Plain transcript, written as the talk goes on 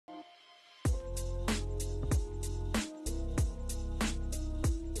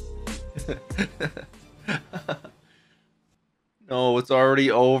No, it's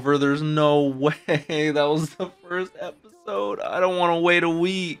already over. There's no way. That was the first episode. I don't want to wait a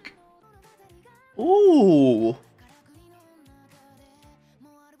week. Ooh.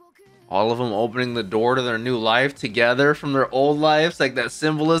 All of them opening the door to their new life together from their old lives, like that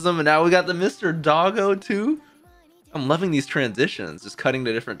symbolism. And now we got the Mr. Doggo too. I'm loving these transitions, just cutting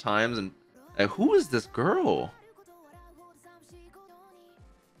to different times. And who is this girl?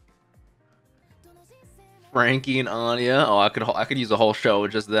 Frankie and Anya. Oh, I could use a whole show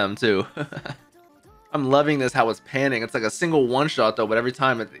with just them too. I'm loving this how it's panning. It's like a single one shot though, but every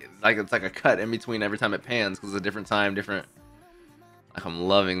time it's like a cut in between every time it pans because it's a different time, different. Like I'm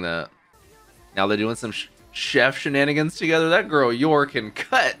loving that. Now they're doing some chef shenanigans together. That girl York can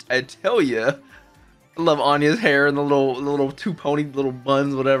cut, I tell you. I love Anya's hair and the little two pony little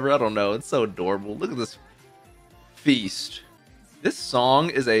buns, whatever. I don't know. It's so adorable. Look at this feast. This song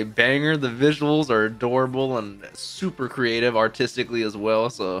is a banger. The visuals are adorable and super creative artistically as well.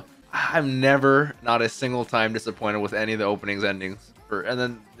 So I'm never, not a single time, disappointed with any of the openings, endings. And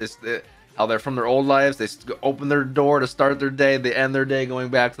then how they're from their old lives. They open their door to start their day. They end their day going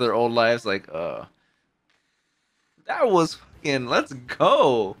back to their old lives. Like, that was fucking, let's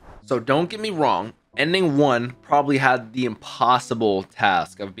go. So don't get me wrong. Ending 1 probably had the impossible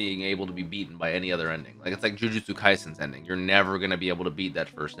task of being able to be beaten by any other ending. Like, it's like Jujutsu Kaisen's ending. You're never going to be able to beat that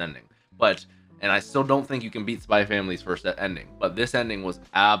first ending. And I still don't think you can beat Spy Family's first ending. But this ending was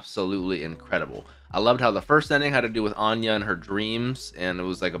absolutely incredible. I loved how the first ending had to do with Anya and her dreams. And it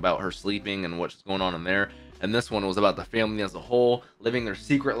was like about her sleeping and what's going on in there. And this one was about the family as a whole, living their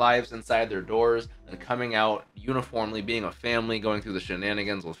secret lives inside their doors and coming out uniformly, being a family, going through the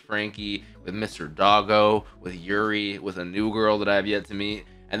shenanigans with Frankie, with Mr. Doggo, with Yuri, with a new girl that I have yet to meet.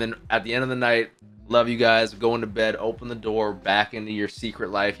 And then at the end of the night, love you guys, going to bed, open the door back into your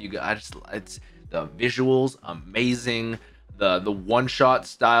secret life. You guys, it's the visuals, amazing. The one-shot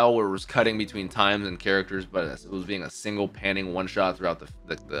style where it was cutting between times and characters, but it was being a single panning one-shot throughout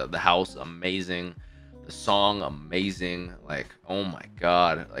the house, amazing. The song, amazing. Like, oh my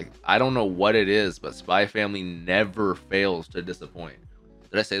god, like I don't know what it is, but Spy Family never fails to disappoint.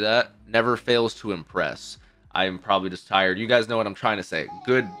 Did I say that? Never fails to impress. I am probably just tired. You guys know what I'm trying to say.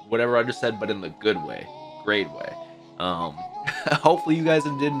 Good, whatever I just said, but in the good way, great way. Hopefully you guys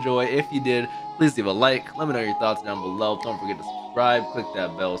did enjoy. If you did, please leave a like. Let me know your thoughts down below. Don't forget to subscribe, click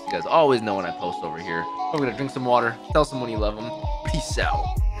that bell so you guys always know when I post over here. Don't forget to drink some water, tell someone you love them. Peace out.